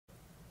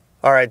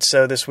All right,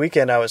 so this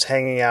weekend I was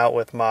hanging out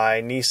with my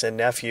niece and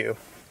nephew.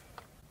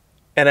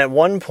 And at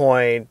one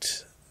point,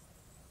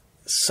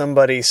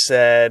 somebody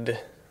said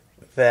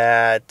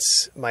that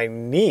my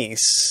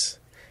niece,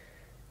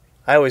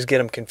 I always get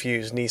them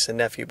confused, niece and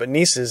nephew, but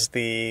niece is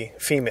the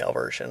female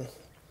version.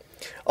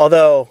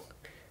 Although,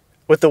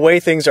 with the way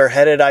things are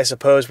headed, I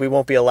suppose we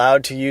won't be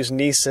allowed to use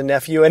niece and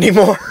nephew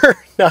anymore,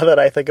 now that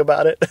I think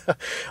about it.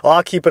 Well,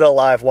 I'll keep it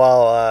alive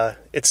while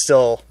it's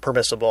still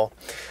permissible.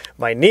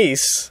 My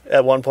niece,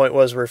 at one point,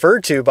 was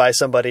referred to by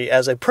somebody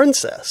as a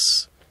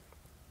princess.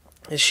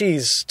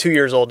 She's 2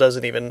 years old,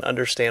 doesn't even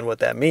understand what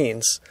that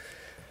means.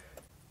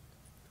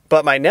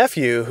 But my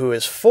nephew, who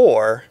is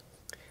 4,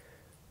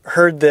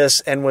 heard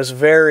this and was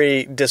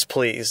very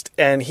displeased.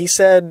 And he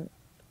said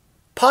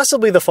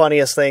possibly the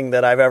funniest thing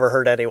that I've ever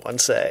heard anyone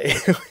say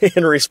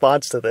in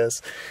response to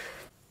this.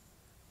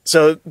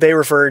 So they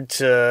referred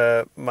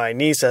to my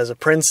niece as a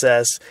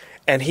princess,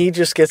 and he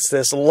just gets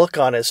this look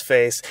on his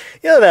face.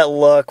 You know, that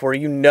look where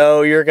you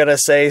know you're going to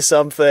say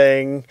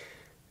something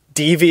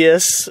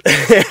devious.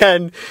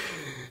 And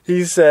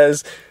he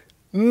says,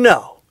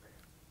 no,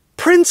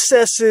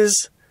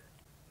 princesses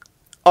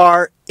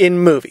are in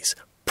movies.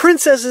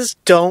 Princesses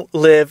don't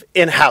live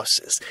in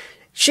houses.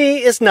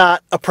 She is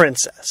not a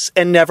princess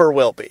and never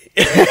will be.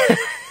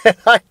 And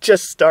I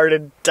just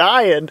started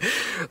dying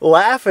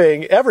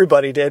laughing.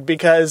 Everybody did,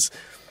 because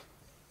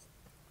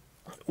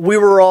we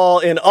were all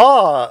in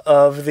awe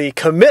of the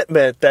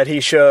commitment that he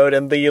showed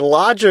and the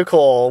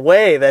logical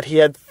way that he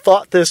had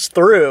thought this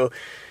through.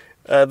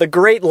 The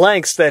great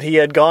lengths that he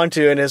had gone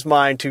to in his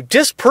mind to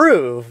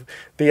disprove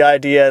the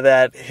idea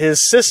that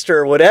his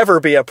sister would ever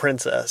be a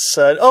princess.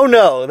 Oh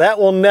no, that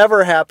will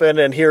never happen,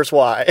 and here's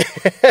why.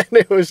 And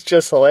it was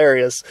just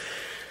hilarious.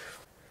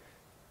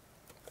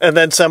 And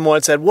then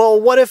someone said, well,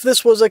 what if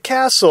this was a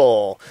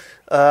castle?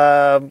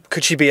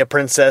 Could she be a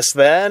princess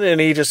then?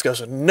 And he just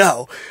goes,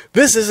 no,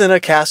 this isn't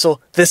a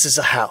castle, this is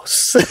a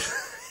house.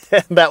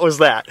 And that was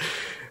that.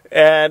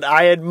 And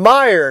I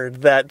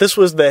admired that this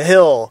was the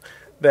hill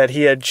that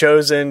he had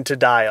chosen to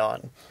die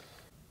on.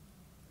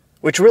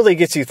 Which really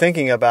gets you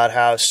thinking about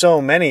how so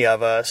many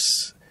of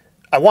us,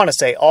 I want to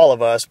say all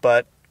of us,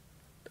 but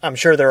I'm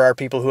sure there are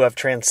people who have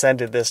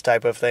transcended this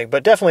type of thing,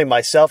 but definitely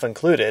myself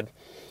included,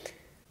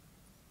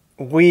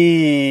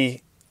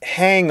 we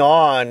hang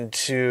on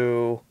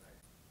to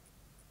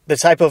the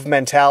type of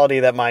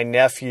mentality that my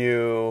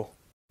nephew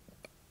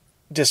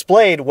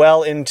displayed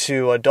well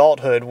into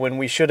adulthood, when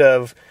we should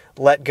have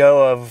let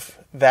go of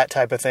that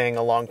type of thing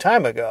a long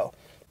time ago.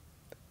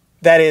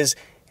 That is,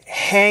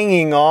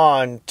 hanging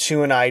on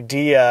to an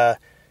idea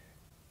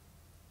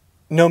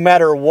no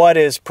matter what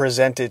is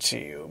presented to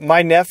you.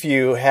 My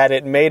nephew had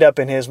it made up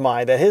in his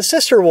mind that his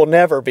sister will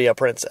never be a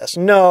princess.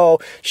 No,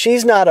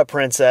 she's not a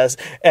princess.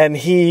 And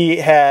he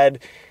had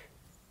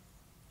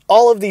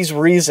all of these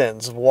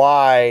reasons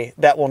why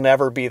that will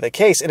never be the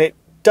case. And it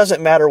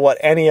doesn't matter what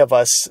any of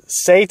us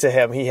say to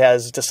him, he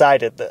has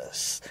decided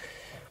this.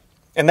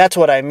 And that's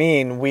what I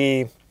mean.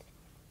 We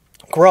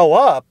grow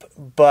up,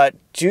 but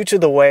due to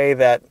the way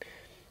that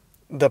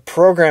the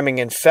programming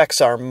infects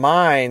our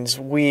minds,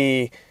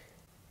 we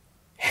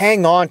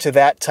hang on to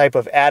that type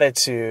of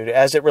attitude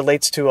as it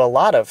relates to a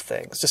lot of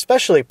things,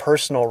 especially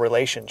personal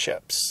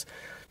relationships.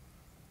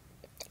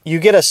 You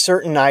get a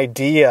certain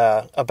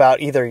idea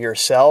about either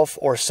yourself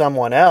or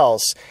someone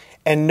else,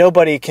 and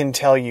nobody can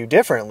tell you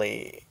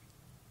differently,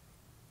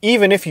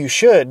 even if you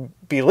should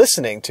be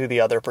listening to the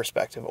other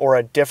perspective or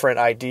a different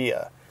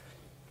idea.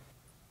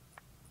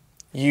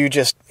 You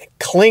just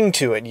cling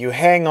to it, you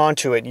hang on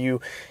to it, you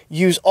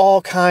use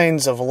all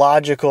kinds of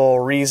logical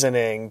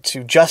reasoning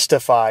to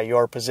justify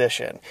your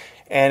position.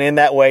 And in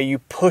that way, you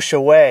push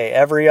away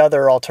every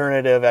other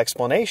alternative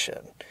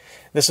explanation.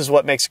 This is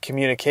what makes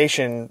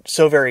communication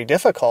so very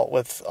difficult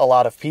with a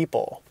lot of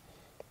people.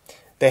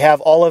 They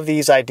have all of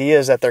these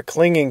ideas that they're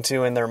clinging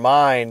to in their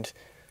mind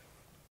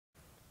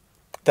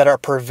that are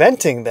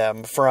preventing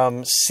them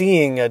from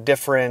seeing a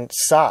different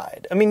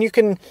side. I mean, you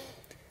can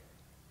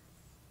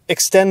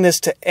extend this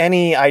to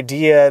any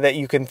idea that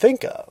you can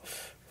think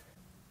of.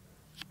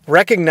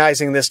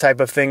 Recognizing this type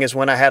of thing is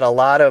when I had a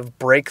lot of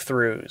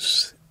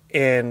breakthroughs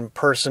in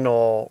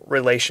personal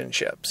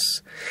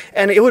relationships.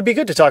 And it would be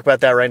good to talk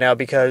about that right now,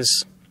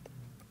 because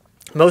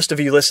most of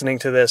you listening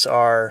to this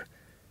are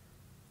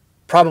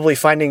probably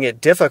finding it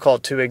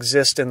difficult to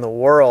exist in the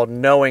world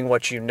knowing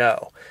what you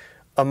know,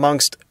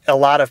 amongst a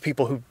lot of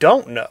people who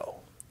don't know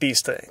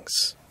these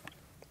things,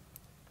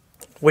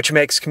 which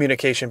makes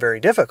communication very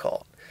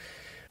difficult.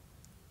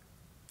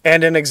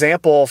 And an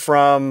example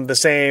from the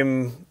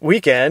same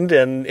weekend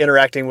and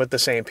interacting with the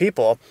same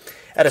people,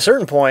 at a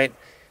certain point,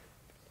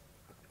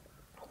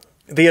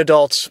 the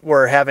adults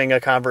were having a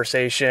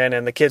conversation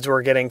and the kids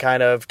were getting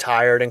kind of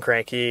tired and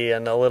cranky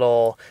and a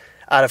little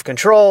out of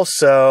control.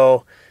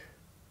 So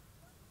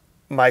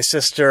my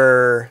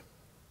sister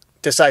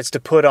decides to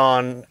put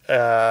on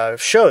a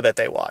show that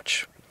they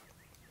watch.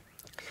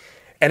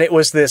 And it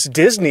was this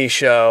Disney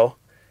show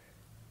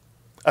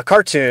a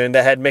cartoon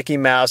that had Mickey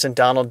Mouse and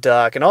Donald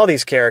Duck and all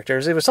these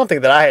characters. It was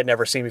something that I had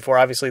never seen before.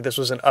 Obviously, this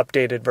was an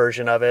updated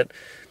version of it.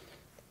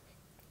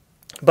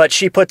 But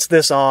she puts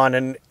this on,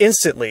 and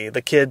instantly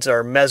the kids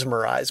are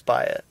mesmerized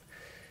by it.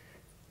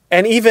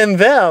 And even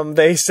them,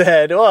 they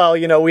said, well,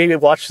 you know, we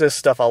watch this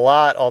stuff a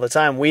lot, all the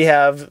time. We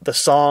have the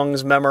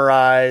songs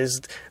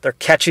memorized. They're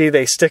catchy.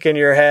 They stick in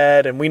your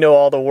head. And we know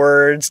all the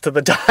words to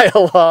the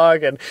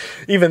dialogue. And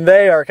even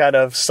they are kind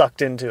of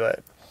sucked into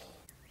it.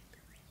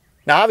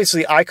 Now,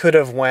 obviously, I could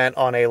have went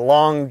on a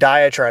long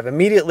diatribe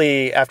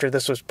immediately after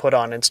this was put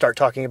on and start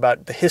talking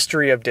about the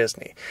history of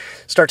Disney.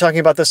 Start talking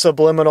about the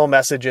subliminal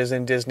messages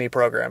in Disney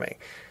programming.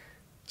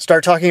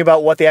 Start talking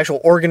about what the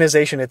actual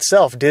organization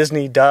itself,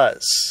 Disney,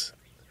 does.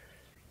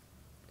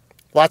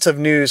 Lots of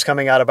news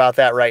coming out about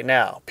that right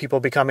now. People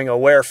becoming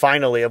aware,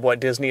 finally, of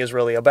what Disney is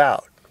really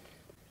about.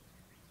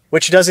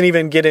 Which doesn't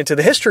even get into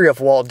the history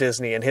of Walt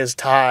Disney and his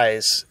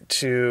ties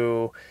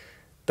to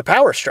the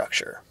power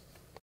structure.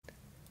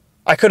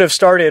 I could have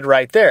started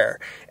right there.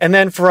 And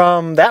then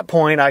from that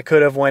point, I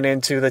could have went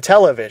into the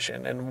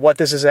television and what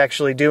this is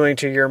actually doing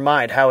to your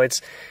mind, how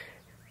it's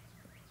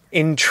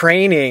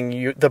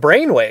entraining the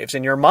brainwaves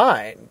in your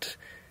mind,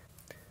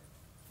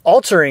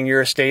 altering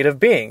your state of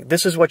being.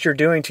 This is what you're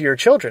doing to your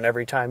children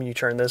every time you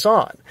turn this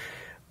on.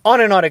 On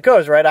and on it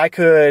goes, right? I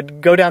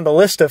could go down the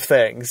list of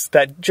things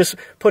that just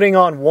putting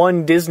on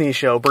one Disney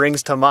show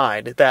brings to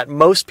mind that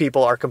most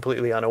people are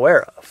completely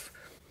unaware of.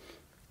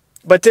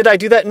 But did I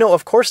do that? No,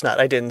 of course not.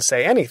 I didn't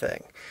say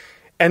anything.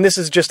 And this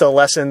is just a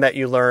lesson that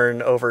you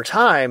learn over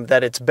time,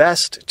 that it's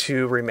best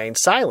to remain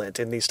silent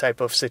in these type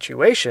of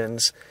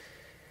situations,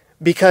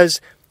 because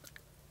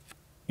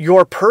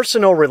your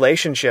personal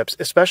relationships,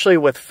 especially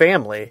with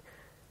family,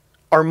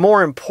 are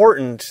more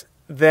important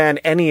than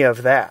any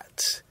of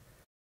that.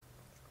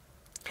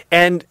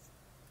 And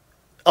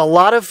a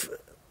lot of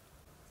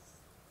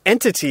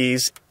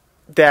entities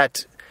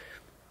that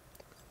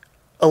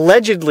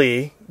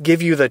allegedly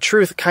give you the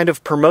truth kind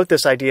of promote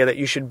this idea that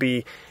you should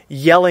be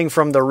yelling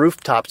from the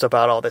rooftops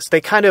about all this.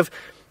 They kind of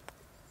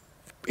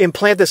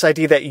implant this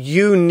idea that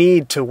you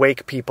need to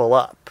wake people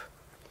up.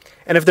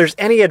 And if there's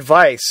any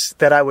advice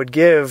that I would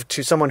give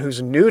to someone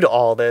who's new to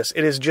all this,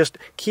 it is just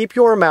keep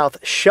your mouth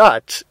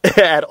shut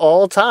at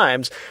all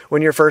times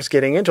when you're first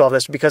getting into all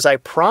this, because I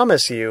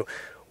promise you,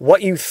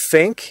 what you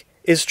think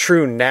is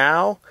true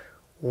now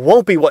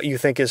won't be what you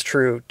think is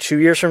true 2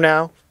 years from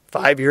now,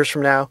 5 years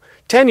from now,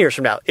 10 years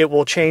from now. It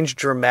will change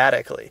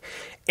dramatically.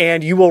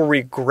 And you will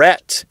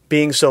regret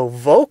being so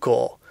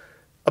vocal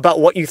about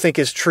what you think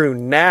is true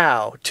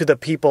now to the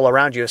people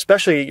around you,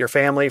 especially your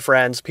family,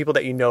 friends, people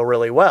that you know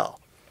really well.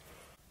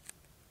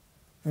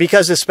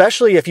 Because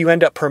especially if you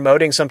end up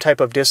promoting some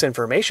type of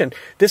disinformation,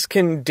 this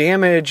can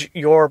damage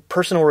your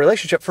personal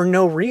relationship for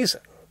no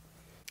reason.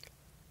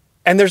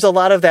 And there's a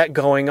lot of that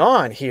going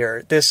on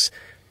here. This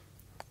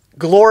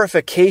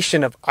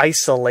glorification of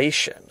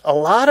isolation. A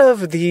lot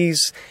of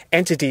these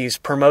entities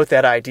promote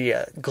that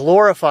idea,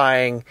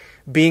 glorifying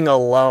being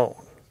alone.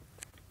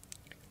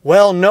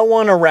 Well, no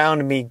one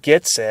around me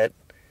gets it.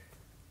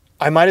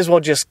 I might as well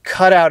just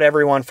cut out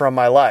everyone from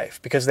my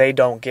life because they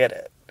don't get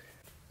it.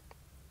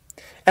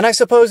 And I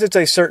suppose it's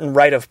a certain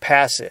rite of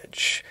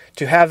passage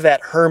to have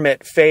that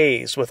hermit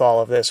phase with all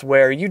of this,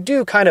 where you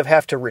do kind of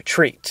have to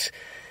retreat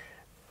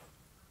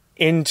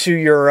into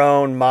your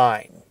own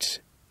mind,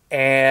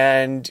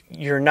 and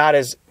you're not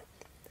as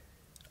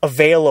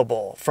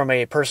available from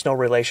a personal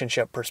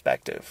relationship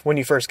perspective when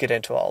you first get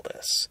into all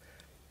this.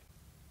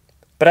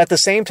 But at the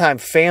same time,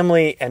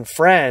 family and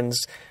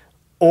friends,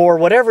 or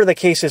whatever the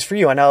case is for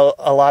you, I know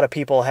a lot of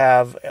people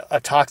have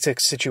a toxic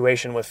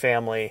situation with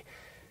family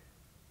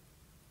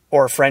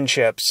or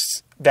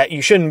friendships that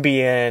you shouldn't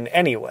be in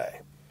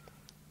anyway.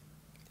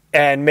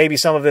 And maybe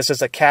some of this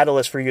is a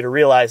catalyst for you to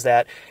realize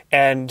that,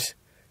 and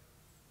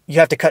you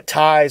have to cut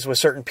ties with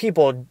certain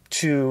people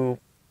to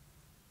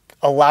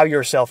allow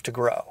yourself to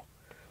grow.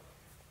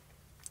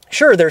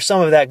 Sure, there's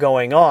some of that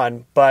going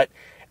on, but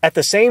at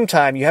the same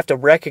time, you have to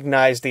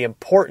recognize the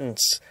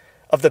importance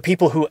of the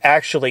people who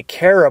actually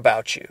care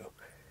about you.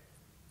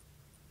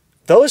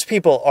 Those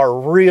people are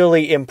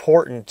really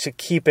important to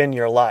keep in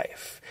your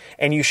life.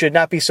 And you should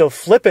not be so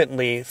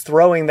flippantly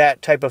throwing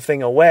that type of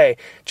thing away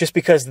just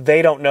because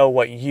they don't know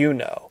what you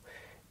know.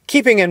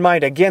 Keeping in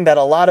mind, again, that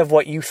a lot of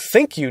what you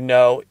think you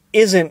know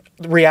isn't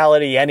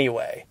reality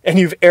anyway. And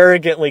you've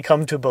arrogantly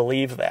come to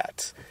believe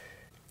that,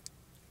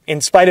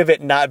 in spite of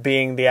it not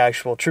being the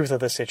actual truth of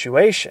the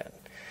situation.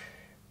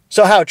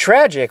 So how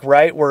tragic,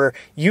 right? Where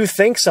you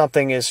think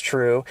something is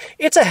true.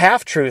 It's a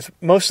half-truth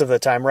most of the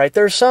time, right?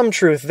 There's some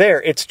truth there.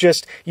 It's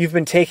just you've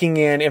been taking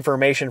in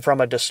information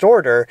from a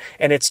distorter,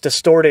 and it's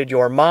distorted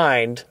your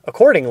mind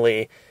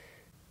accordingly.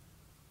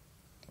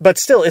 But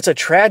still, it's a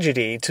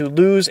tragedy to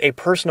lose a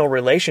personal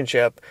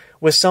relationship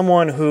with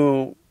someone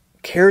who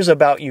cares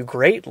about you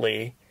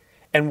greatly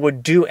and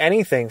would do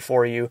anything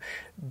for you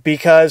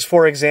because,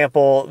 for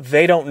example,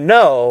 they don't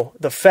know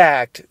the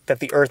fact that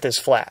the earth is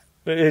flat.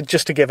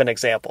 Just to give an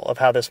example of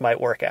how this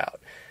might work out.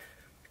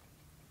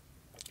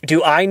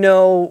 Do I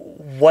know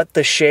what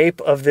the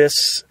shape of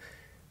this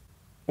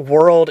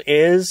world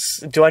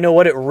is? Do I know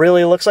what it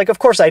really looks like? Of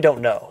course I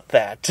don't know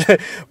that.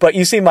 But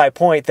you see my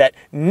point that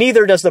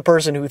neither does the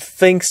person who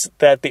thinks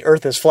that the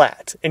earth is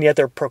flat. And yet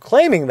they're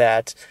proclaiming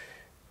that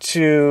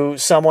to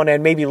someone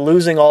and maybe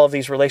losing all of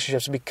these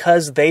relationships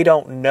because they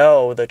don't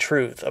know the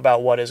truth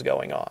about what is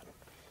going on.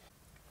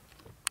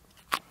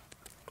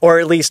 Or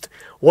at least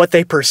what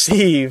they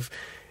perceive,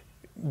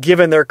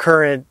 given their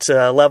current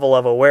level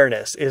of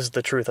awareness, is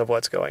the truth of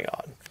what's going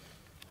on.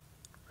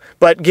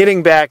 But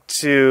getting back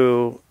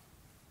to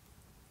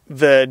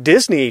the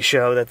Disney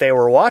show that they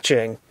were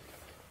watching,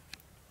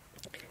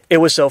 it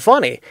was so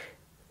funny.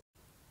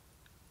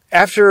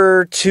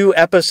 After 2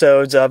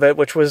 episodes of it,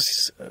 which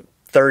was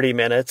 30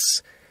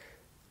 minutes,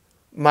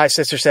 my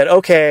sister said,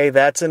 okay,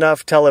 that's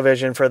enough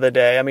television for the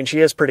day. I mean,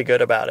 she is pretty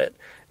good about it,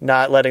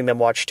 not letting them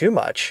watch too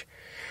much.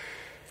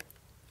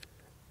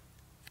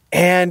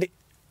 And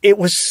it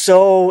was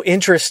so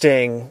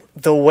interesting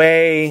the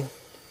way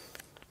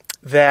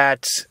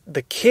that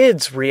the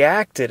kids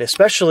reacted,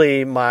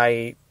 especially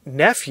my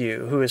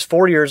nephew, who is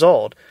 4 years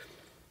old.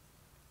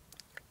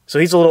 So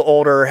he's a little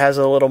older, has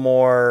a little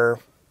more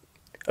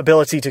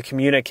ability to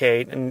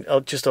communicate, and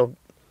just a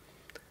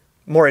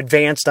more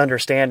advanced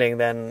understanding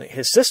than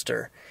his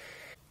sister.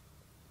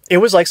 It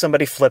was like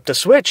somebody flipped a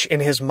switch in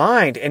his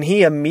mind, and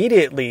he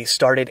immediately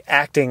started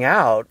acting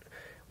out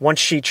once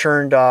she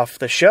turned off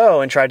the show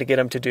and tried to get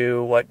him to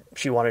do what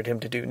she wanted him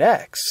to do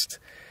next.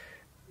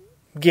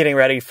 Getting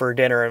ready for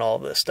dinner and all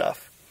of this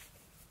stuff.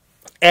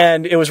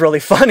 And it was really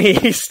funny.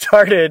 He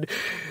started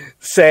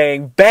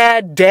saying,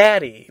 "Bad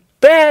daddy,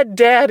 bad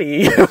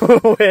daddy,"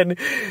 when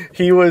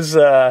he was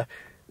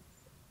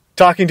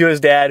talking to his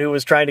dad, who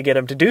was trying to get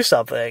him to do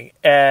something.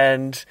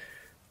 And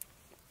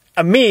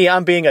I'm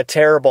being a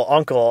terrible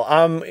uncle.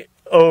 I'm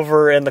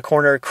over in the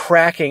corner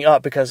cracking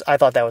up because I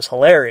thought that was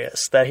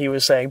hilarious that he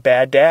was saying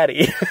 "bad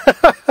daddy."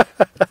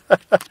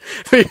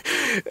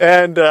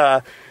 And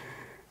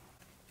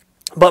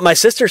but my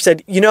sister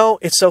said,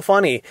 it's so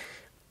funny.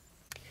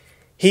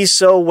 He's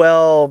so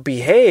well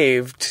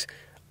behaved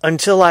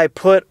until I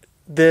put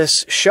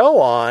this show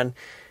on,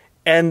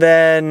 and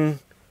then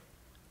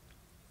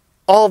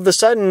all of a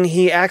sudden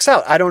he acts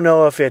out. I don't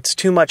know if it's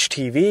too much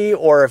TV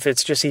or if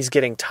it's just he's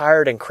getting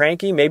tired and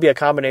cranky, maybe a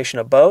combination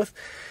of both.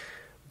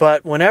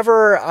 But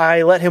whenever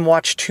I let him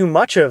watch too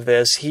much of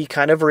this, he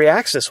kind of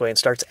reacts this way and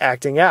starts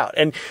acting out.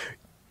 And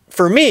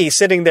for me,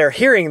 sitting there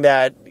hearing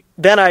that,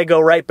 then I go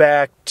right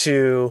back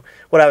to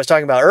what I was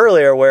talking about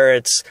earlier, where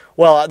it's,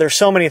 well, there's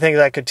so many things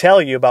I could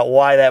tell you about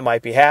why that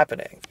might be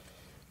happening.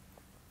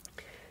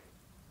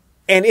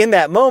 And in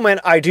that moment,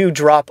 I do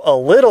drop a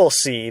little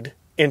seed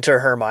into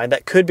her mind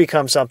that could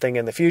become something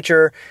in the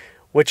future,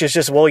 which is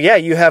just, well, yeah,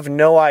 you have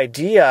no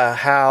idea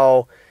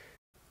how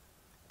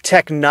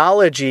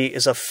technology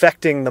is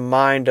affecting the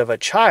mind of a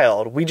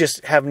child. We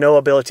just have no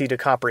ability to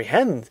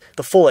comprehend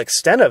the full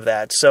extent of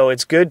that. So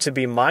it's good to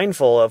be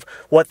mindful of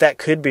what that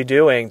could be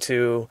doing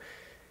to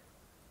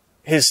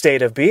his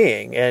state of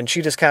being. And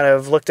she just kind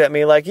of looked at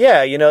me like,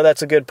 yeah,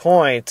 that's a good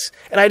point.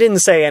 And I didn't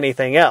say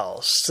anything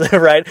else,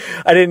 right?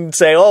 I didn't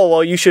say, oh,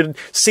 well, you should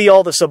see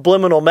all the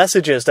subliminal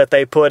messages that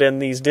they put in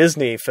these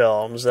Disney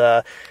films.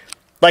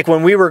 Like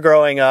when we were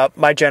growing up,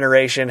 my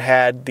generation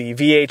had the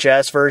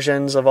VHS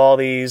versions of all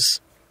these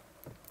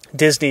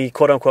Disney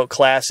quote-unquote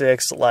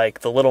classics like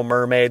The Little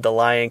Mermaid, The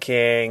Lion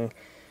King,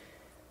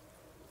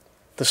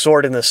 The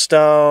Sword in the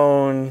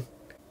Stone,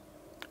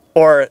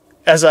 or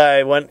as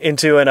I went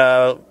into in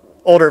a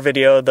older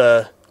video,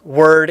 The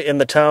Word in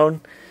the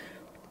Tone.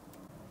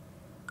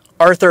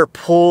 Arthur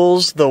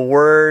pulls the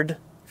word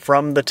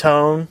from the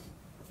tone,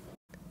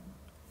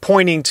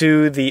 pointing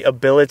to the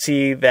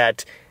ability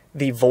that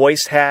the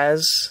voice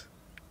has,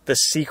 the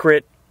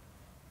secret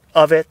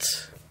of it,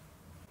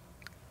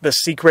 the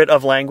secret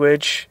of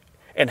language,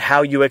 and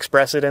how you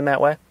express it in that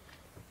way.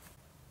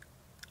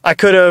 I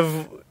could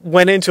have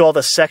went into all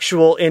the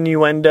sexual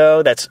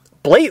innuendo that's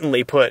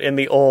blatantly put in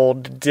the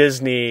old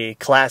Disney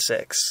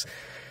classics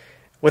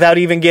without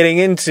even getting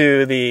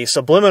into the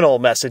subliminal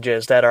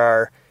messages that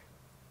are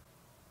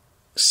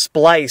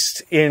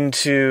spliced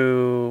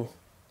into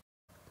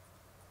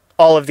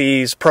all of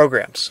these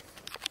programs.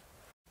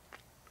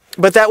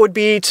 But that would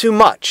be too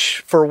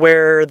much for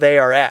where they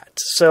are at.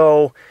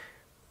 So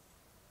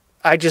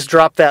I just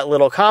drop that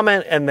little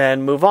comment and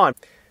then move on.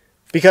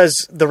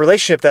 Because the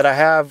relationship that I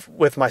have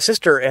with my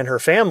sister and her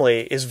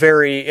family is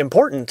very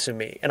important to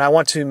me, and I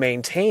want to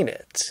maintain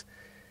it.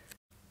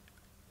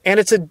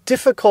 And it's a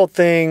difficult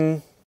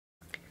thing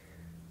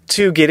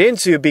to get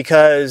into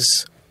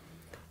because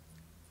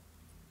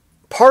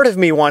part of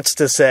me wants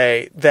to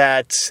say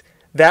that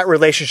that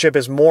relationship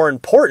is more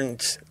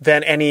important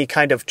than any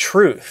kind of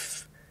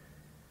truth.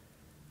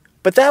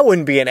 But that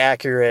wouldn't be an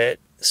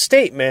accurate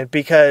statement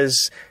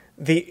because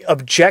the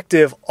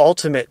objective,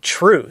 ultimate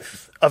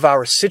truth of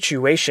our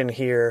situation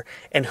here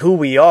and who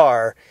we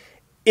are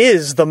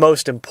is the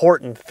most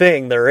important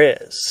thing there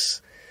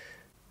is.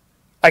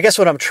 I guess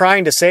what I'm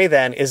trying to say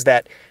then is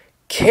that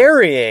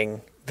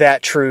carrying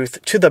that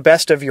truth to the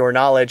best of your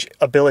knowledge,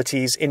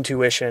 abilities,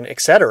 intuition,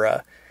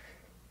 etc.,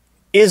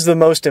 is the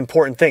most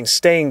important thing.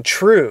 Staying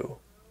true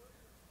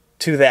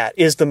to that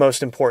is the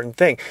most important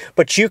thing.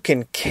 But you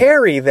can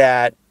carry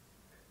that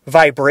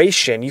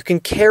vibration, you can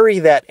carry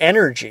that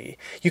energy,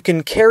 you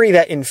can carry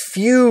that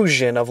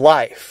infusion of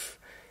life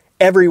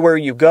everywhere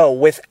you go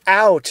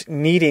without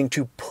needing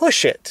to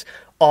push it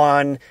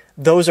on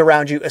those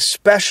around you,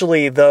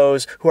 especially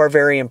those who are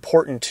very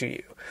important to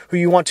you, who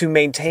you want to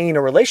maintain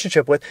a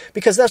relationship with,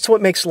 because that's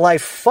what makes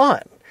life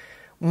fun.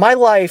 My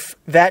life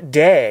that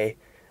day,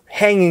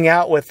 hanging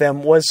out with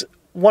them, was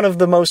one of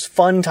the most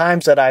fun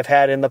times that I've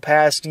had in the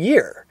past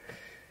year.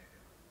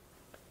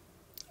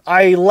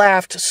 I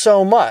laughed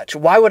so much.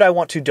 Why would I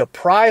want to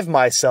deprive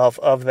myself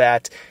of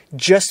that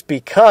just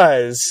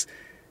because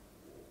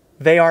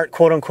they aren't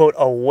quote unquote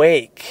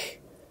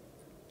awake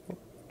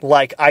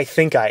like I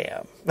think I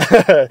am?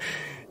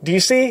 Do you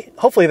see?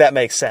 Hopefully that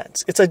makes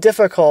sense. It's a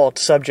difficult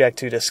subject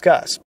to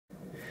discuss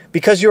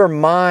because your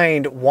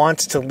mind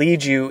wants to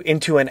lead you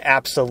into an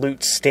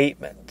absolute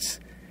statement.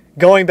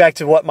 Going back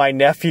to what my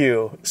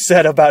nephew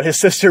said about his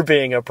sister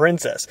being a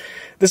princess,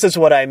 this is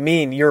what I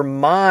mean. Your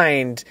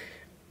mind,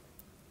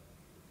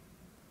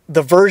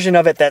 the version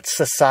of it that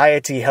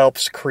society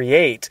helps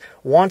create,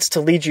 wants to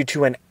lead you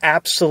to an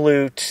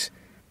absolute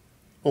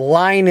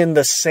line in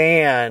the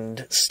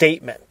sand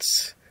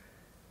statement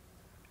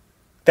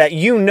that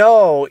you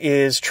know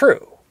is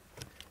true.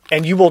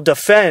 And you will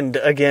defend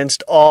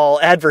against all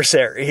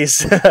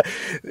adversaries.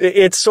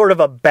 It's sort of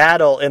a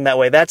battle in that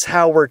way. That's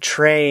how we're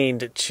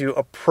trained to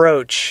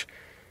approach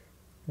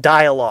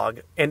dialogue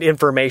and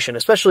information,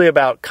 especially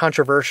about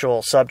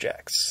controversial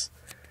subjects.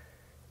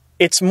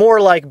 It's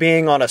more like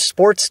being on a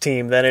sports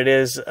team than it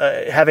is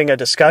having a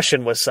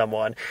discussion with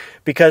someone,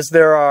 because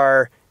there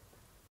are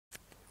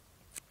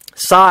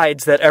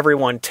sides that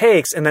everyone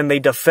takes, and then they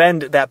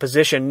defend that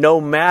position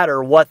no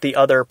matter what the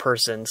other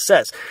person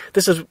says.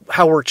 This is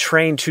how we're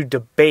trained to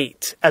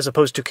debate as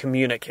opposed to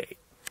communicate.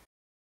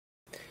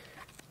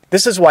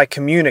 This is why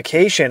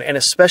communication, and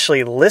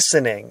especially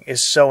listening,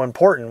 is so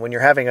important when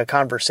you're having a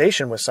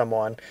conversation with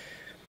someone.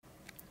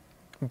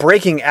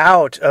 Breaking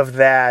out of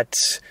that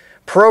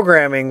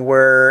programming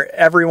where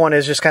everyone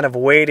is just kind of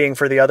waiting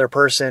for the other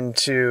person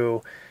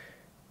to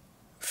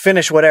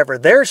finish whatever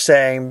they're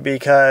saying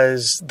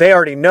because they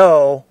already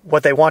know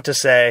what they want to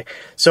say.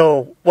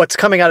 So what's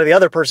coming out of the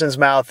other person's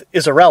mouth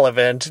is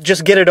irrelevant.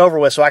 Just get it over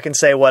with so I can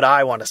say what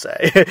I want to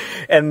say.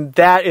 And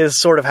that is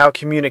sort of how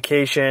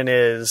communication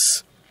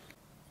is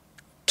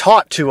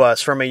taught to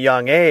us from a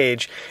young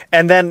age.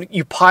 And then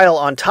you pile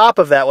on top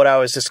of that what I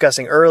was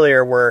discussing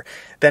earlier, where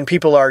then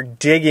people are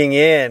digging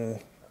in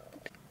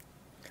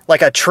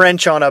like a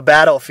trench on a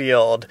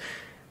battlefield,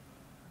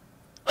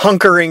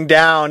 hunkering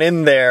down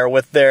in there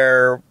with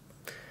their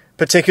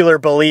particular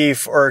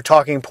belief or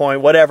talking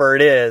point, whatever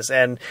it is,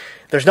 and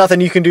there's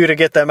nothing you can do to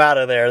get them out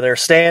of there. They're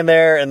staying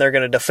there and they're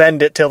going to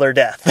defend it till their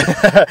death.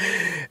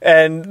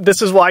 And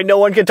this is why no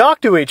one can talk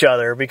to each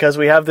other, because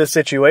we have this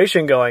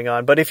situation going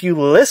on. But if you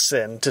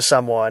listen to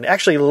someone,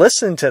 actually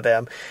listen to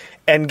them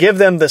and give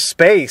them the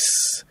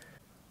space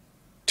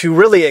to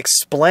really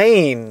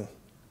explain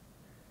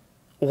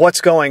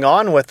what's going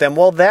on with them,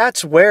 well,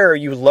 that's where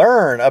you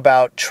learn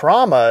about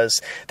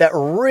traumas that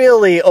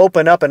really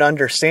open up an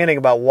understanding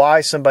about why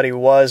somebody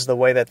was the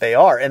way that they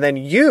are. And then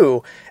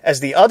you,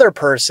 as the other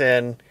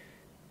person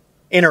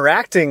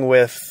interacting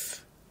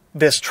with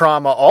this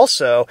trauma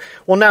also,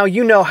 well, now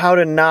you know how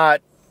to not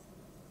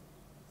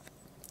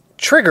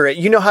trigger it.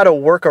 You know how to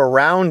work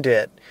around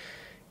it.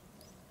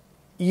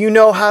 You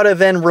know how to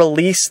then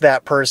release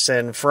that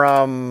person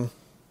from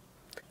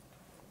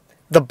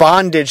the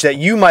bondage that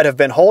you might have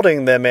been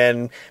holding them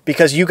in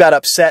because you got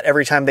upset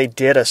every time they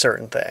did a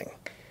certain thing.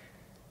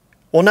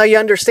 Well, now you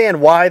understand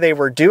why they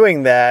were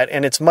doing that,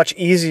 and it's much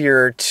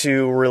easier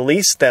to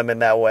release them in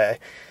that way,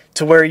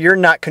 to where you're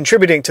not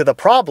contributing to the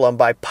problem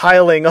by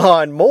piling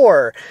on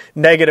more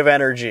negative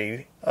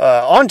energy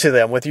onto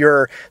them with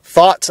your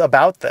thoughts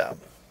about them.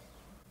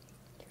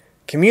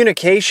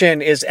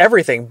 Communication is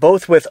everything,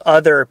 both with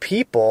other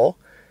people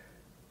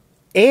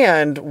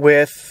and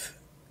with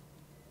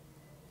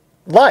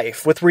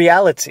life, with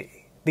reality,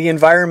 the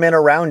environment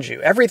around you.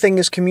 Everything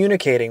is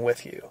communicating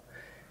with you.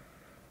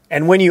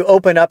 And when you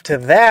open up to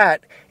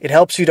that, it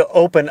helps you to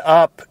open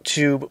up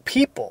to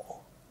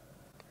people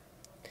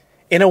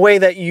in a way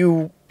that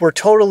you were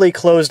totally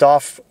closed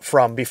off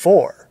from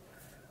before.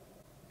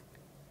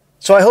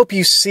 So I hope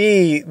you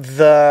see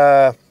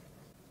the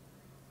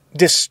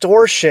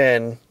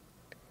distortion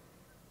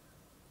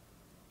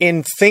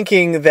in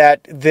thinking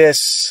that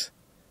this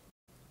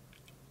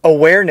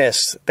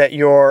awareness that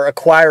you're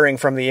acquiring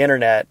from the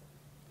internet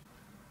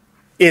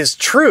is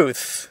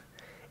truth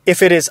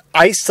if it is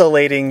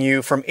isolating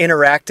you from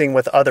interacting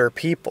with other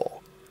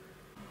people.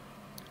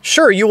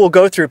 Sure, you will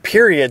go through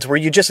periods where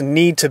you just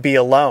need to be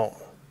alone.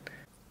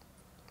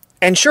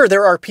 And sure,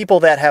 there are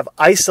people that have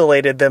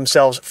isolated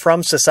themselves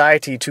from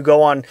society to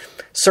go on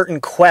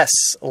certain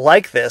quests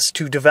like this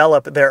to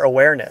develop their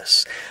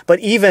awareness. But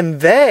even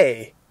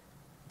they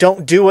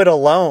don't do it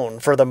alone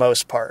for the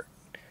most part.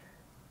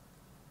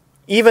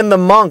 Even the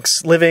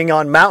monks living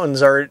on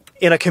mountains are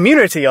in a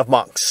community of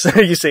monks,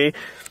 you see.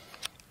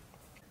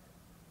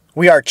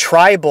 We are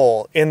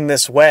tribal in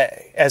this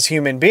way as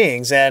human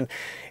beings. And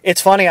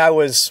it's funny, I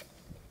was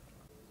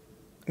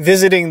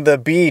visiting the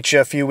beach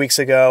a few weeks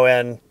ago,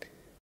 and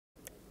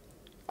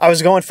I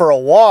was going for a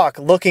walk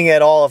looking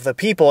at all of the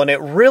people, and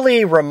it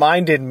really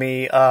reminded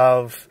me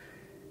of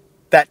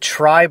that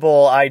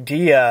tribal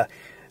idea,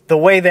 the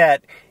way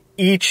that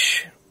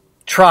each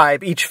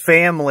tribe, each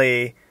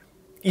family,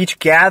 each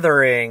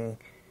gathering,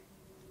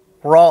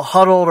 we're all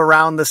huddled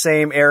around the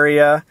same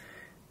area,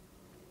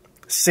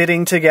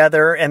 sitting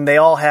together, and they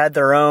all had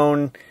their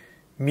own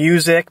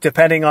music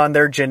depending on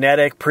their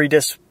genetic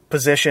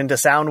predisposition to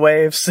sound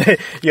waves.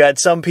 You had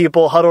some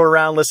people huddled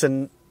around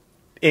listening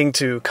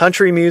to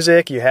country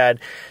music. You had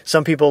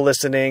some people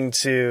listening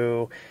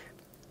to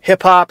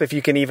hip-hop, if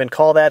you can even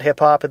call that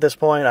hip-hop at this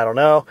point. I don't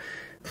know.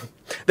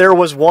 There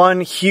was one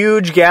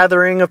huge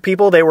gathering of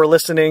people. They were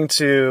listening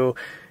to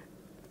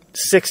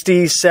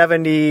 60s,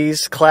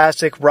 70s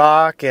classic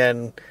rock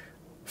and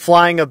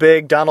flying a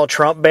big Donald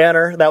Trump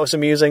banner. That was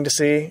amusing to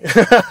see.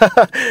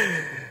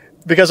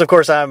 Because, of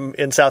course, I'm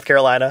in South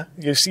Carolina.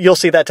 You'll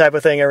see that type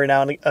of thing every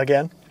now and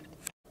again.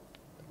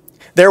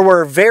 There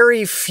were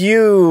very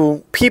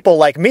few people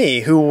like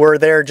me who were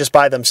there just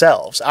by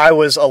themselves. I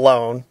was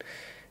alone,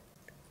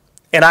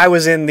 and I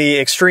was in the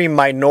extreme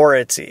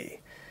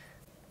minority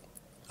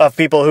of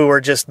people who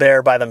were just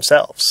there by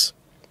themselves.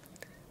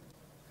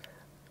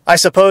 I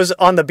suppose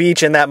on the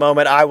beach in that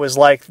moment, I was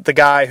like the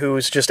guy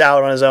who's just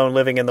out on his own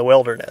living in the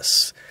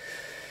wilderness.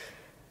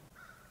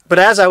 But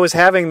as I was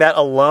having that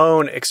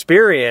alone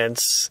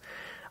experience,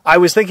 I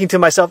was thinking to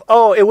myself,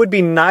 oh, it would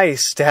be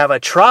nice to have a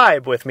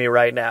tribe with me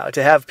right now,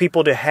 to have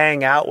people to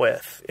hang out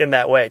with in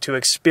that way, to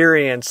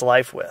experience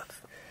life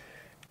with,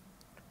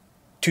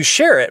 to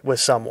share it with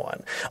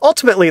someone.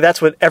 Ultimately,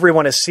 that's what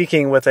everyone is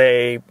seeking with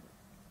a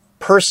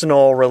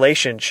personal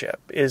relationship,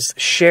 is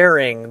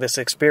sharing this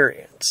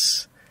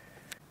experience.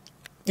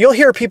 You'll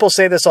hear people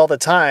say this all the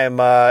time,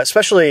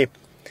 especially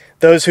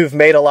those who've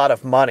made a lot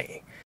of money.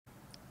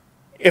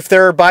 If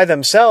they're by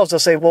themselves, they'll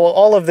say, well,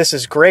 all of this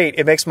is great.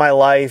 It makes my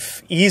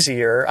life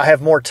easier. I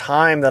have more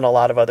time than a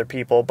lot of other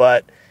people,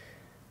 but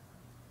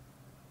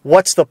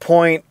what's the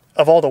point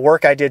of all the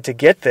work I did to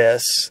get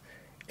this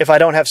if I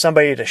don't have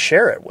somebody to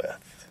share it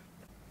with?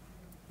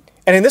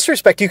 And in this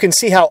respect, you can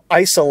see how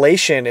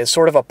isolation is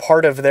sort of a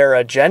part of their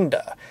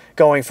agenda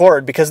going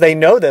forward, because they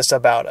know this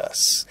about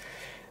us.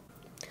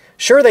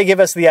 Sure, they give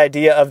us the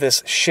idea of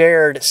this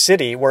shared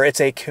city where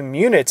it's a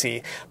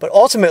community, but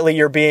ultimately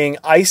you're being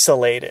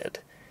isolated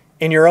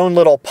in your own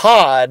little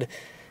pod,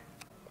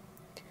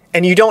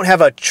 and you don't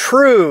have a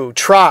true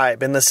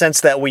tribe in the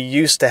sense that we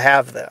used to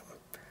have them.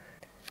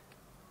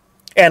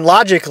 And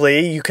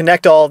logically, you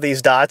connect all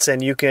these dots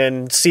and you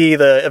can see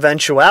the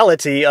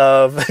eventuality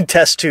of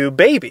test tube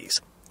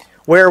babies,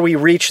 where we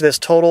reach this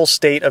total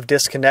state of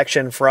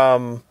disconnection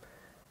from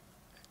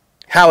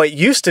how it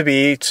used to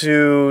be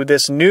to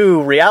this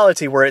new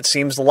reality where it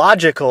seems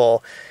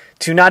logical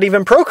to not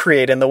even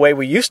procreate in the way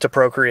we used to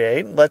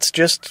procreate. Let's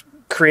just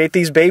create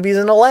these babies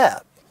in a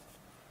lab.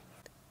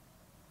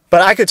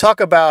 But I could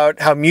talk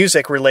about how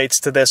music relates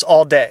to this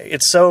all day.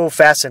 It's so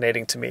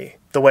fascinating to me,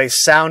 the way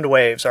sound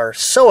waves are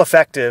so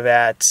effective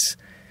at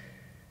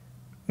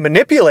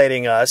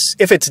manipulating us,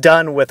 if it's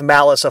done with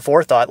malice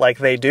aforethought like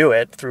they do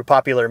it through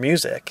popular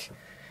music.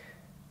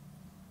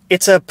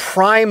 It's a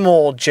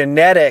primal,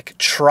 genetic,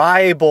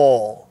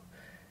 tribal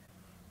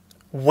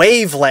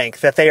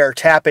wavelength that they are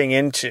tapping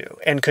into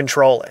and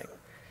controlling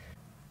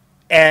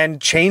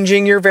and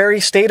changing your very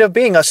state of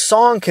being. A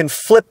song can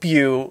flip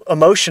you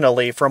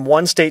emotionally from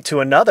one state to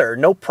another,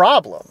 no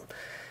problem.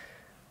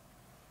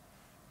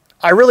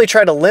 I really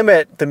try to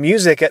limit the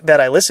music that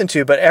I listen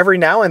to, but every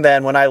now and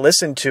then when I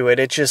listen to it,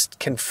 it just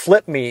can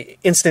flip me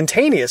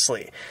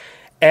instantaneously.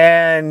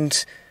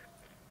 And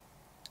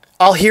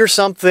I'll hear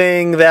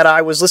something that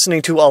I was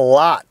listening to a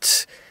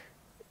lot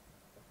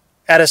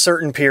at a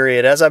certain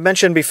period, as I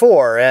mentioned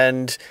before,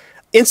 and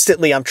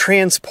instantly I'm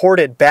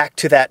transported back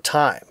to that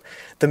time.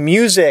 The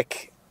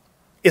music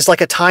is like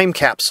a time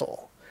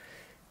capsule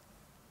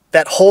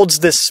that holds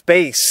this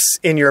space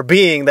in your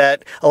being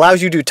that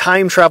allows you to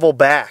time travel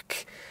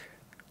back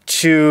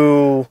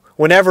to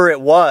whenever it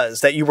was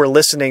that you were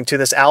listening to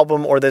this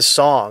album or this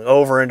song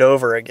over and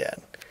over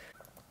again.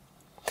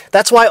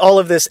 That's why all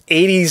of this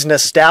 80s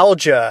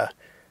nostalgia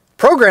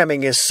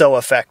programming is so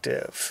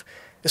effective,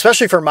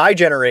 especially for my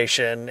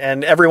generation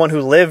and everyone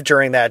who lived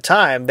during that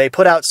time. They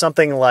put out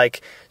something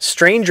like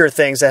Stranger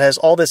Things that has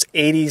all this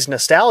 80s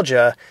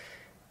nostalgia,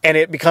 and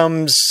it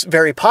becomes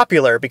very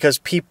popular because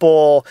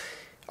people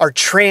are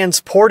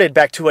transported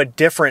back to a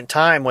different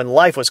time when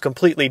life was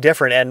completely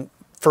different, and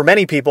for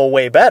many people,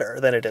 way better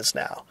than it is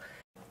now.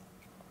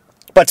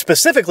 But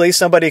specifically,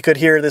 somebody could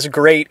hear this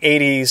great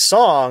 80s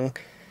song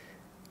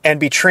and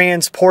be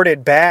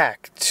transported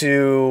back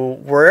to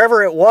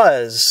wherever it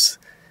was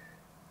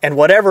and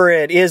whatever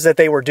it is that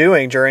they were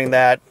doing during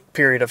that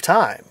period of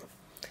time.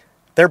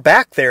 they're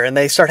back there and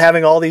they start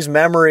having all these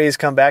memories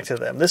come back to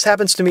them. This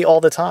happens to me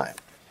all the time.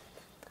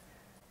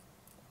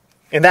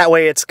 In that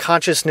way, it's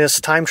consciousness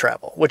time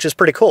travel, which is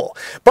pretty cool.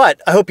 But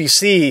I hope you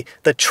see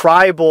the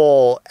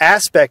tribal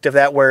aspect of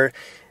that, where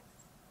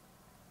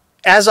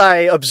as I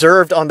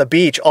observed on the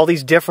beach, all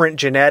these different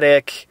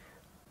genetic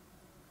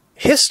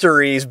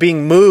histories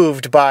being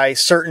moved by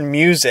certain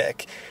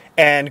music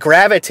and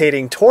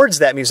gravitating towards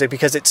that music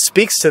because it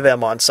speaks to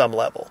them on some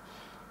level.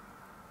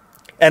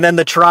 And then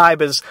the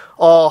tribe is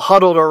all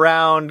huddled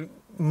around,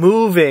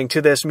 moving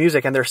to this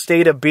music, and their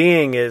state of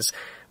being is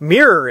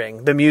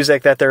mirroring the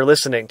music that they're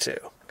listening to.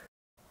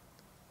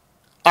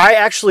 I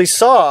actually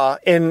saw,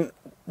 in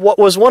what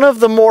was one of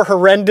the more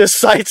horrendous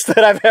sights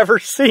that I've ever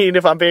seen,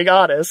 if I'm being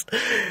honest,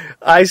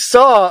 I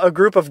saw a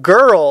group of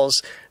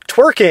girls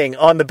twerking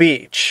on the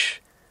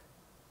beach.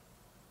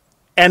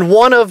 And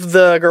one of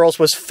the girls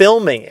was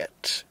filming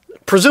it.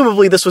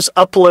 Presumably this was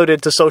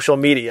uploaded to social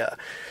media.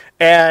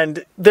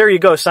 And there you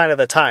go, sign of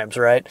the times,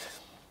 right?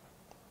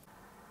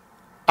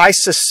 I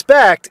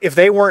suspect if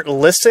they weren't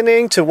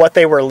listening to what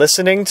they were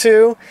listening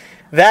to,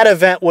 that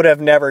event would have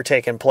never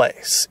taken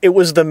place. It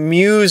was the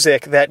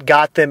music that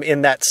got them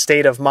in that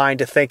state of mind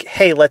to think,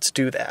 hey, let's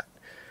do that.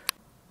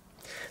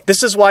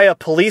 This is why a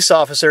police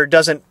officer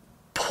doesn't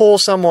pull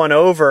someone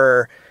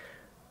over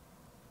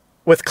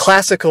with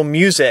classical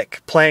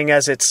music playing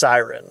as its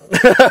siren,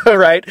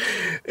 right?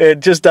 It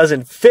just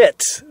doesn't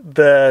fit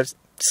the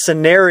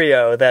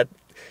scenario that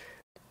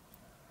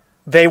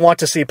they want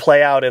to see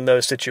play out in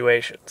those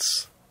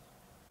situations.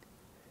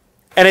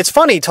 And it's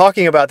funny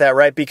talking about that,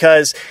 right?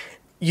 Because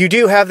you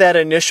do have that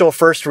initial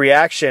first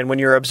reaction when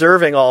you're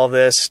observing all of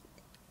this,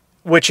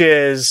 which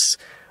is,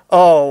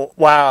 oh,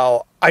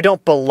 wow, I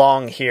don't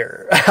belong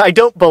here. I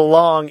don't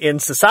belong in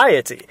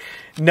society.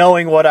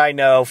 Knowing what I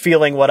know,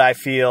 feeling what I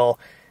feel,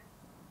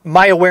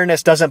 my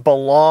awareness doesn't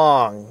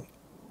belong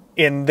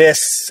in this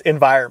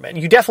environment.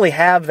 You definitely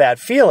have that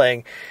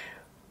feeling,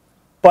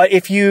 but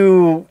if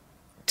you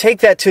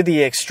take that to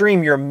the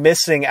extreme, you're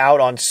missing out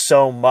on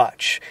so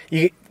much.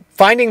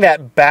 Finding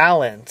that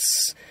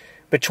balance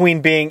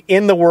between being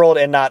in the world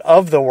and not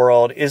of the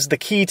world is the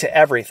key to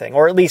everything,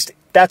 or at least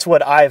that's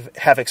what I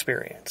have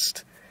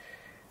experienced.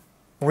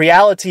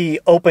 Reality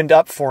opened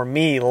up for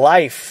me,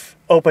 life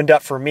opened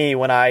up for me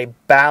when I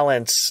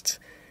balanced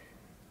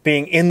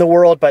being in the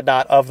world but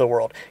not of the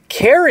world.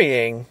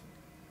 Carrying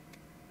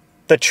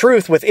the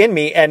truth within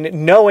me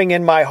and knowing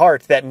in my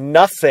heart that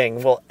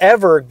nothing will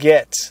ever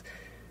get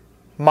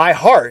my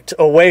heart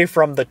away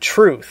from the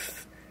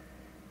truth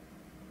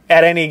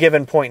at any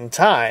given point in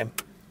time,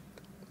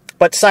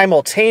 but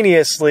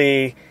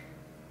simultaneously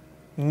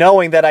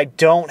knowing that I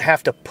don't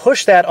have to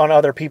push that on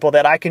other people,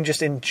 that I can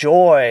just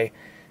enjoy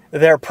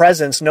their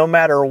presence no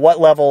matter what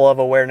level of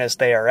awareness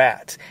they are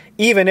at.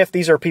 Even if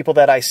these are people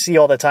that I see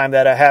all the time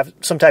that have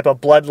some type of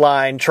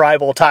bloodline,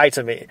 tribal tie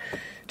to me,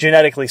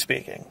 genetically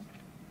speaking.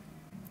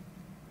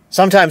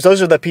 Sometimes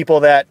those are the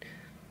people that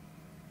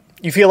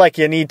you feel like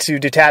you need to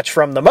detach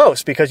from the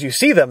most because you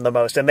see them the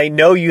most and they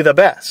know you the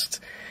best.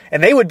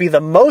 And they would be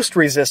the most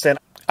resistant,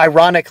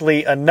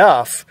 ironically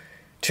enough,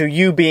 to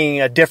you being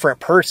a different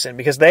person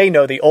because they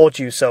know the old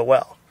you so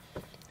well.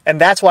 And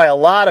that's why a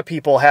lot of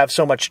people have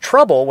so much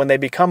trouble when they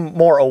become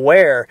more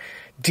aware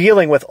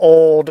dealing with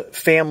old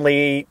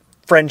family,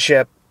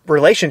 friendship,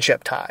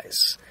 relationship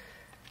ties.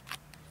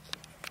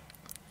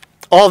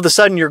 All of a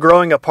sudden you're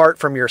growing apart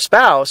from your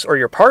spouse or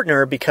your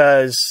partner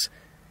because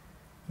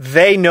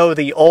they know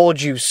the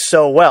old you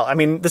so well. I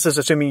mean, this is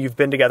assuming you've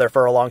been together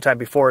for a long time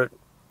before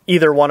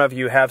either one of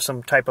you have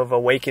some type of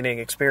awakening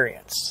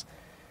experience.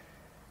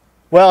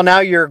 Well, now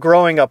you're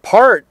growing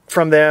apart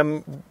from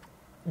them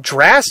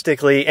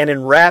drastically and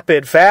in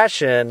rapid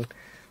fashion.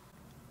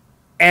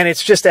 And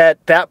it's just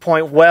at that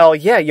point, well,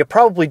 yeah, you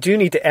probably do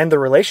need to end the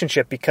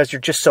relationship because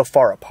you're just so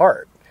far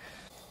apart.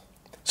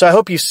 So I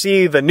hope you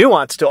see the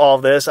nuance to all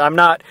of this. I'm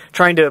not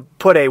trying to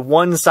put a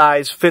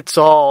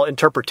one-size-fits-all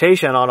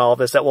interpretation on all of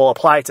this that will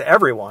apply to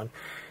everyone.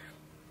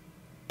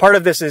 Part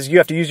of this is you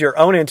have to use your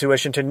own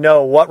intuition to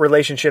know what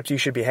relationships you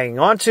should be hanging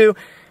on to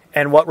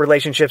and what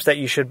relationships that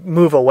you should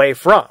move away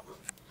from.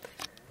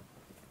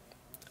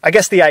 I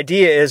guess the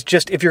idea is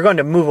just if you're going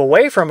to move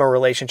away from a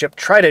relationship,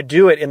 try to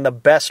do it in the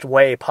best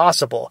way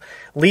possible.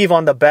 Leave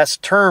on the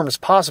best terms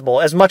possible,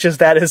 as much as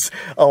that is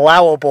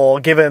allowable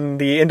given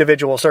the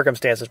individual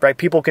circumstances, right?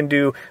 People can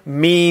do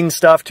mean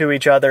stuff to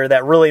each other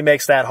that really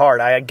makes that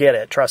hard. I get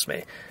it, trust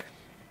me.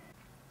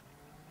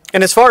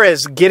 And as far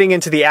as getting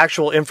into the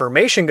actual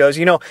information goes,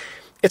 you know,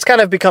 it's kind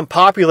of become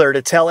popular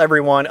to tell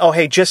everyone, oh,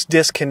 hey, just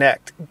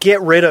disconnect.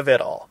 Get rid of it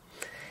all.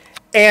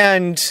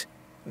 And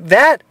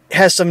that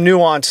has some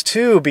nuance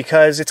too,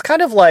 because it's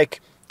kind of like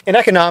in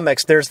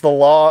economics, there's the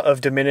law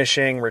of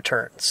diminishing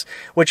returns,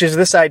 which is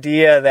this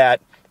idea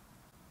that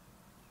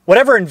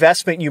whatever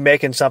investment you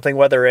make in something,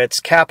 whether it's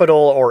capital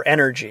or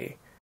energy,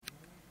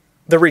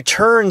 the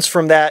returns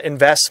from that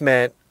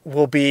investment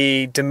will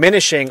be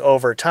diminishing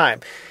over time.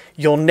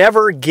 You'll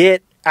never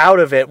get out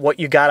of it what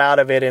you got out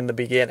of it in the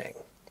beginning.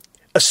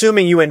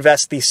 assuming you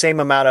invest the same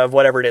amount of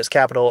whatever it is,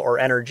 capital or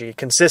energy,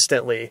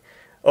 consistently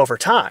over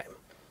time.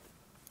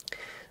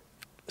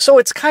 So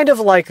it's kind of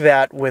like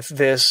that with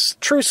this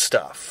truth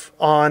stuff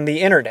on the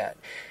internet.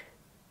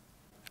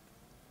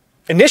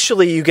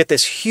 Initially, you get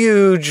this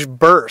huge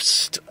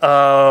burst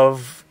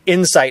of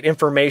insight,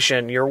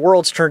 information. Your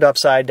world's turned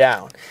upside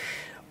down.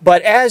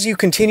 But as you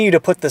continue to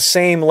put the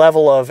same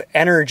level of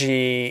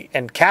energy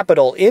and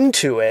capital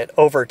into it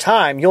over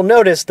time, you'll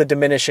notice the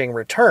diminishing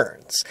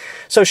returns.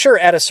 So sure,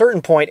 at a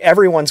certain point,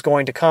 everyone's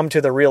going to come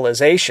to the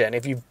realization,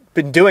 if you've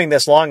been doing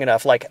this long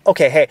enough, like,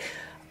 okay, hey,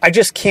 I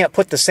just can't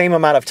put the same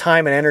amount of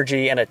time and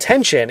energy and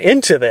attention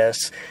into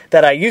this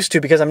that I used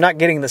to because I'm not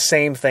getting the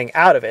same thing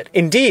out of it.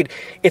 Indeed,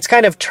 it's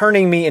kind of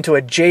turning me into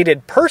a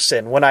jaded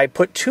person when I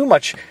put too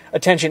much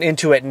attention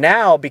into it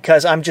now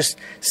because I'm just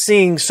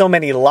seeing so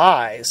many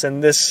lies,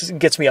 and this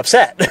gets me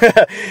upset.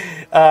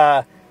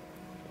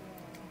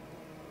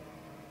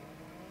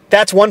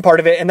 That's one part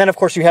of it. And then, of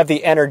course, you have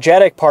the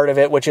energetic part of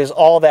it, which is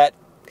all that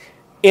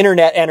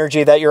internet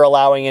energy that you're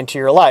allowing into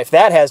your life.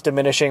 That has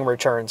diminishing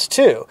returns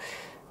too.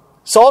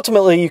 So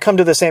ultimately, you come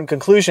to the same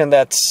conclusion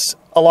that's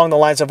along the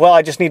lines of, well,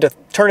 I just need to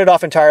turn it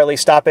off entirely,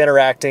 stop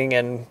interacting,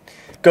 and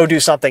go do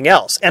something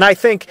else. And I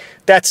think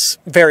that's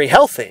very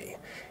healthy.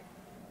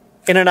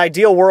 In an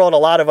ideal world, a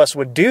lot of us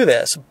would do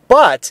this,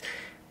 but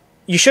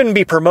you shouldn't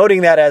be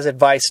promoting that as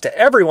advice to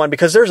everyone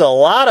because there's a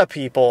lot of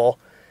people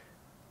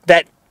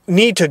that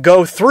need to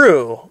go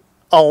through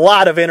a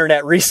lot of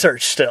internet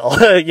research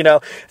still. You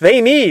know, they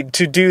need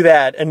to do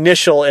that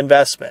initial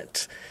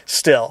investment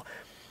still.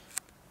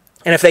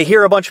 And if they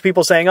hear a bunch of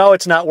people saying, oh,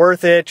 it's not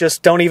worth it,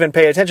 just don't even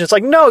pay attention, it's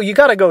like, no, you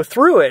got to go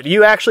through it.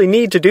 You actually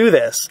need to do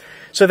this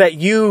so that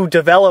you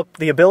develop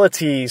the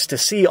abilities to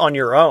see on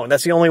your own.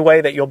 That's the only way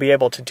that you'll be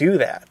able to do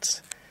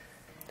that.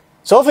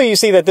 So hopefully you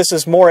see that this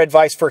is more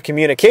advice for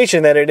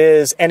communication than it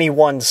is any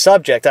one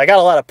subject. I got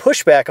a lot of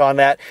pushback on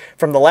that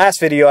from the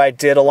last video I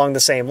did along the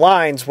same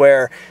lines,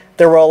 where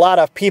there were a lot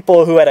of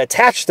people who had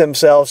attached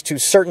themselves to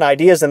certain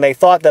ideas and they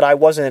thought that I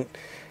wasn't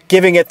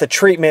giving it the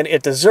treatment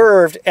it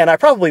deserved, and I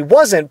probably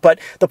wasn't, but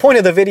the point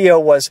of the video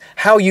was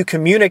how you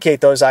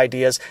communicate those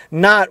ideas,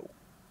 not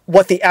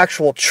what the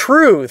actual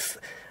truth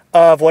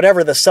of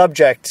whatever the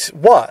subject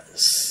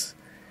was.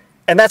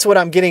 And that's what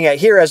I'm getting at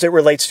here as it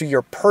relates to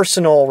your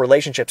personal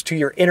relationships, to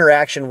your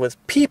interaction with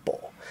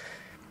people.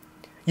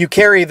 You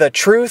carry the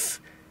truth,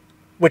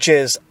 which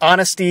is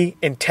honesty,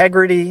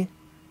 integrity,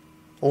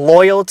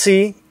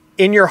 loyalty.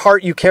 In your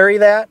heart, you carry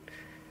that.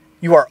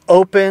 You are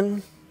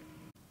open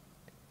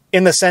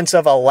in the sense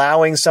of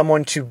allowing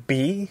someone to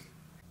be.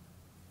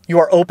 You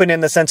are open in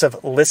the sense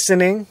of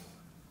listening,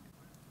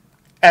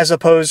 as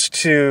opposed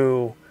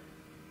to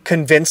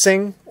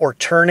convincing or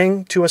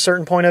turning to a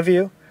certain point of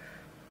view.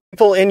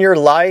 People in your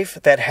life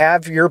that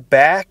have your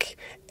back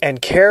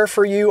and care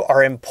for you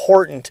are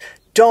important.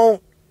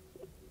 Don't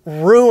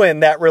ruin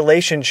that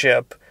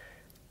relationship,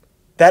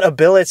 that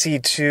ability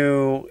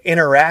to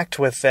interact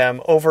with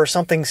them over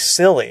something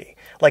silly,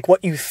 like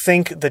what you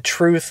think the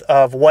truth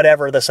of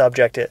whatever the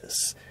subject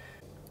is.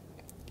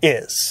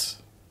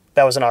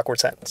 That was an awkward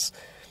sentence.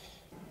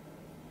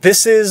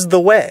 This is the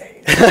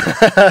way.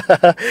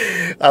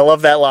 I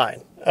love that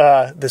line.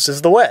 This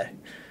is the way.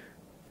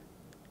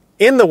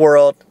 In the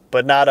world,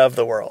 but not of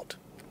the world.